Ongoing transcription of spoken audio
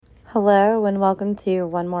Hello and welcome to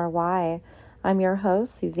One More Why. I'm your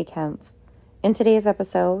host, Susie Kempf. In today's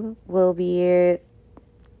episode, we'll be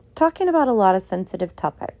talking about a lot of sensitive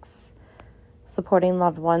topics, supporting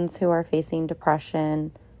loved ones who are facing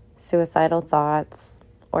depression, suicidal thoughts,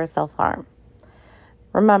 or self-harm.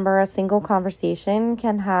 Remember, a single conversation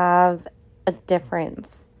can have a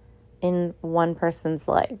difference in one person's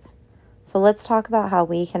life. So let's talk about how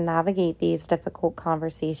we can navigate these difficult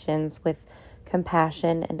conversations with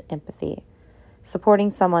compassion and empathy. Supporting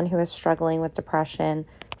someone who is struggling with depression,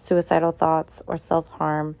 suicidal thoughts, or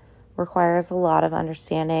self-harm requires a lot of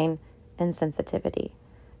understanding and sensitivity.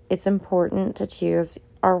 It's important to choose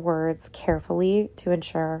our words carefully to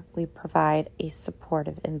ensure we provide a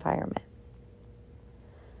supportive environment.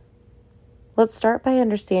 Let's start by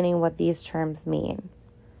understanding what these terms mean.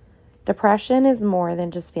 Depression is more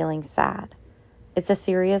than just feeling sad. It's a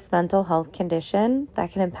serious mental health condition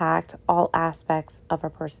that can impact all aspects of a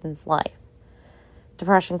person's life.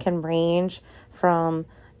 Depression can range from,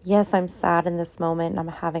 yes, I'm sad in this moment and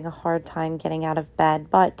I'm having a hard time getting out of bed,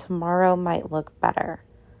 but tomorrow might look better.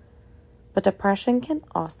 But depression can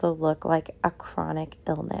also look like a chronic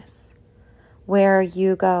illness, where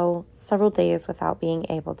you go several days without being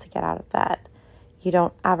able to get out of bed. You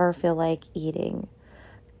don't ever feel like eating.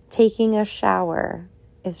 Taking a shower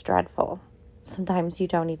is dreadful. Sometimes you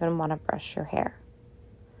don't even want to brush your hair.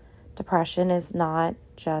 Depression is not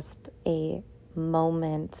just a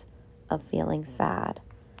moment of feeling sad.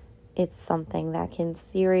 It's something that can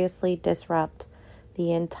seriously disrupt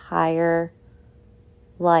the entire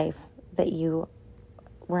life that you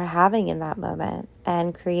were having in that moment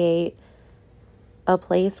and create a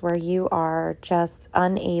place where you are just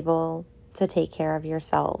unable to take care of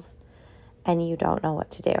yourself and you don't know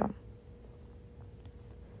what to do.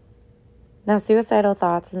 Now, suicidal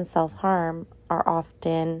thoughts and self-harm are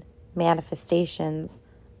often manifestations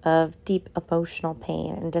of deep emotional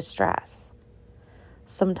pain and distress.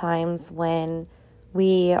 Sometimes when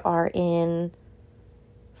we are in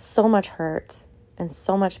so much hurt and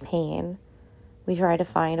so much pain, we try to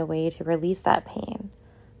find a way to release that pain.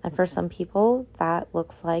 And for some people, that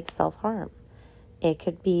looks like self-harm. It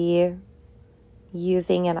could be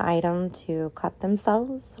using an item to cut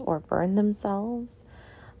themselves or burn themselves.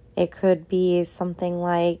 It could be something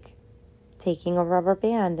like taking a rubber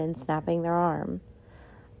band and snapping their arm.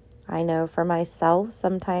 I know for myself,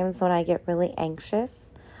 sometimes when I get really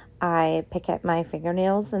anxious, I pick at my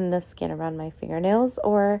fingernails and the skin around my fingernails,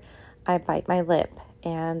 or I bite my lip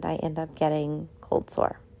and I end up getting cold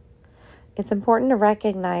sore. It's important to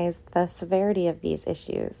recognize the severity of these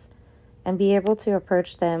issues and be able to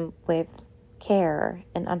approach them with care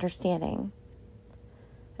and understanding.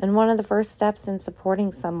 And one of the first steps in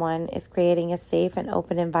supporting someone is creating a safe and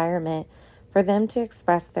open environment for them to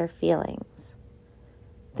express their feelings.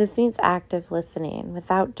 This means active listening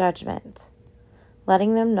without judgment,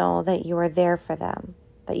 letting them know that you are there for them,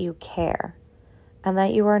 that you care, and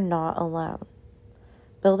that you are not alone.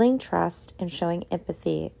 Building trust and showing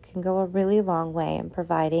empathy can go a really long way in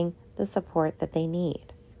providing the support that they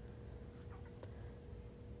need.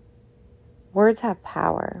 Words have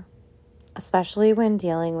power, especially when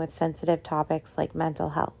dealing with sensitive topics like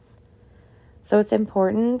mental health. So it's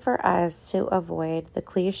important for us to avoid the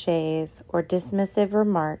cliches or dismissive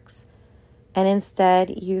remarks and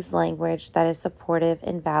instead use language that is supportive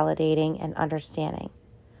and validating and understanding.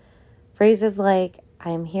 Phrases like,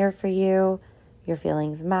 I am here for you, your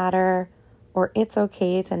feelings matter, or it's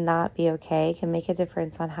okay to not be okay can make a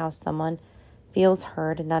difference on how someone feels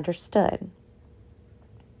heard and understood.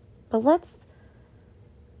 But let's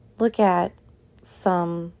look at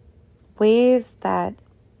some ways that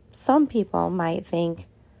some people might think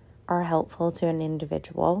are helpful to an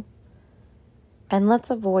individual, and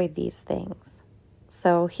let's avoid these things.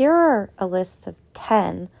 So here are a list of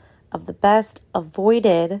 10 of the best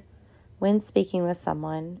avoided when speaking with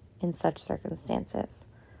someone in such circumstances.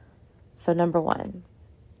 So number 1,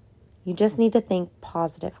 you just need to think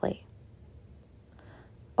positively.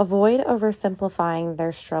 Avoid oversimplifying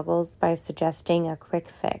their struggles by suggesting a quick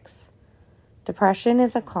fix. Depression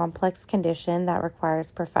is a complex condition that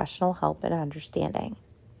requires professional help and understanding.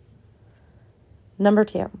 Number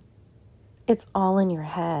 2, it's all in your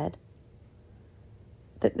head.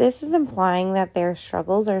 This is implying that their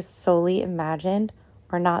struggles are solely imagined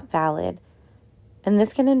or not valid, and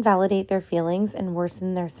this can invalidate their feelings and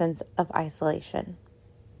worsen their sense of isolation.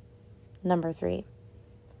 Number 3,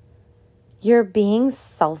 you're being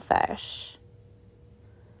selfish.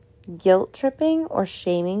 Guilt tripping or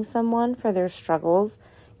shaming someone for their struggles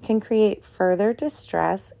can create further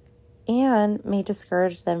distress and may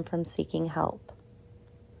discourage them from seeking help.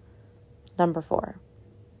 Number 4,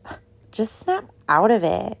 Just snap out of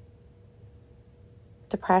it.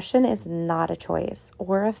 Depression is not a choice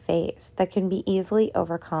or a phase that can be easily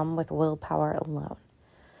overcome with willpower alone.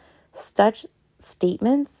 Such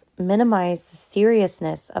statements minimize the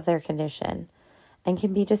seriousness of their condition and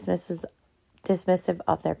can be dismissive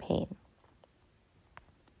of their pain.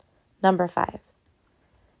 Number 5,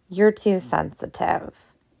 you're too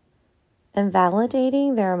sensitive.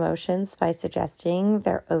 Invalidating their emotions by suggesting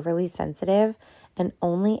they're overly sensitive and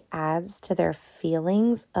only adds to their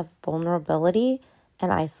feelings of vulnerability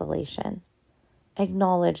and isolation.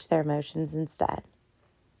 Acknowledge their emotions instead.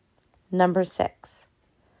 Number 6,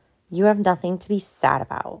 you have nothing to be sad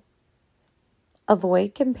about.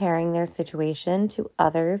 Avoid comparing their situation to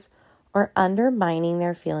others or undermining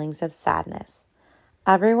their feelings of sadness.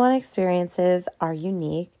 Everyone's experiences are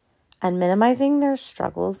unique, and minimizing their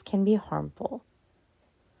struggles can be harmful.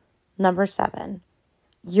 Number 7,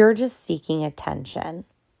 you're just seeking attention.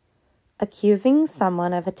 Accusing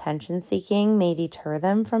someone of attention seeking may deter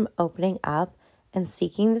them from opening up and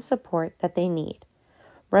seeking the support that they need.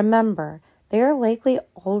 Remember, they are likely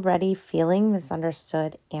already feeling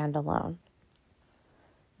misunderstood and alone.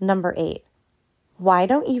 Number 8, why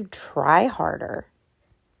don't you try harder?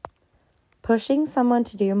 Pushing someone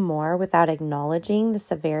to do more without acknowledging the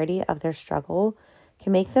severity of their struggle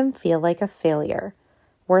can make them feel like a failure,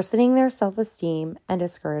 worsening their self-esteem and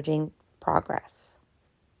discouraging progress.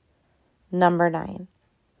 Number 9,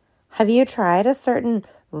 have you tried a certain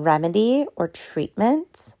remedy or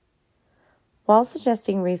treatment? While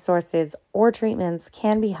suggesting resources or treatments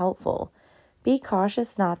can be helpful, be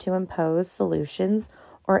cautious not to impose solutions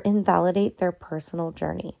or invalidate their personal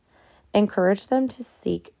journey. Encourage them to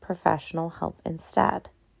seek professional help instead.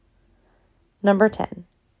 Number 10,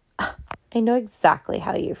 I know exactly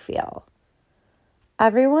how you feel.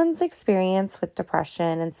 Everyone's experience with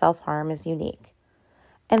depression and self-harm is unique.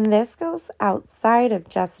 And this goes outside of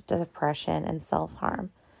just depression and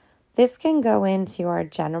self-harm. This can go into our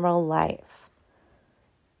general life.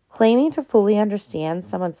 Claiming to fully understand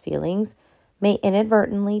someone's feelings may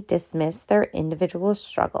inadvertently dismiss their individual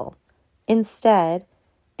struggle. Instead,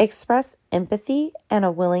 express empathy and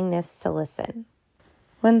a willingness to listen.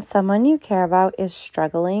 When someone you care about is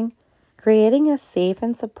struggling, creating a safe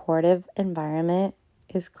and supportive environment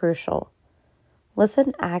is crucial.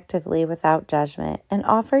 Listen actively without judgment and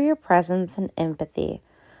offer your presence and empathy.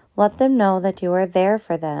 Let them know that you are there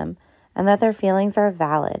for them and that their feelings are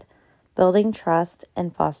valid. Building trust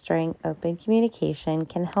and fostering open communication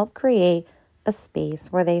can help create a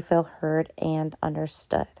space where they feel heard and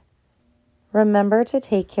understood. Remember to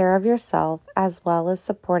take care of yourself as well as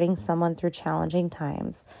supporting someone through challenging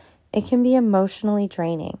times. It can be emotionally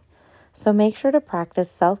draining, so make sure to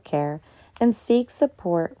practice self-care and seek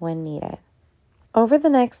support when needed. Over the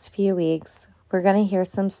next few weeks, we're going to hear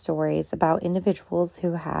some stories about individuals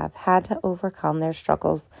who have had to overcome their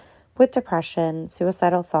struggles with depression,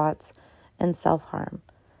 suicidal thoughts, and self-harm.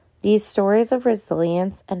 These stories of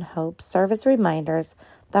resilience and hope serve as reminders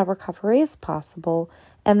that recovery is possible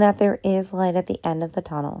and that there is light at the end of the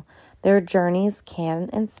tunnel. Their journeys can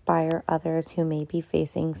inspire others who may be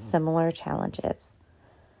facing similar challenges.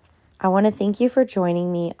 I want to thank you for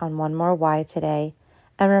joining me on One More Why today.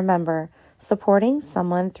 And remember, supporting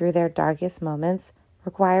someone through their darkest moments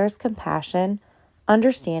requires compassion,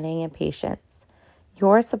 understanding, and patience.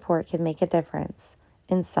 Your support can make a difference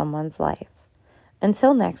in someone's life.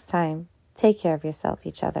 Until next time, take care of yourself,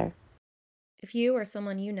 each other. If you or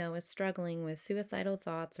someone you know is struggling with suicidal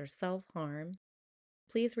thoughts or self-harm,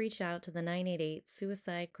 please reach out to the 988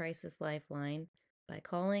 Suicide Crisis Lifeline by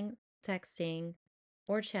calling, texting,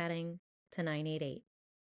 or chatting to 988.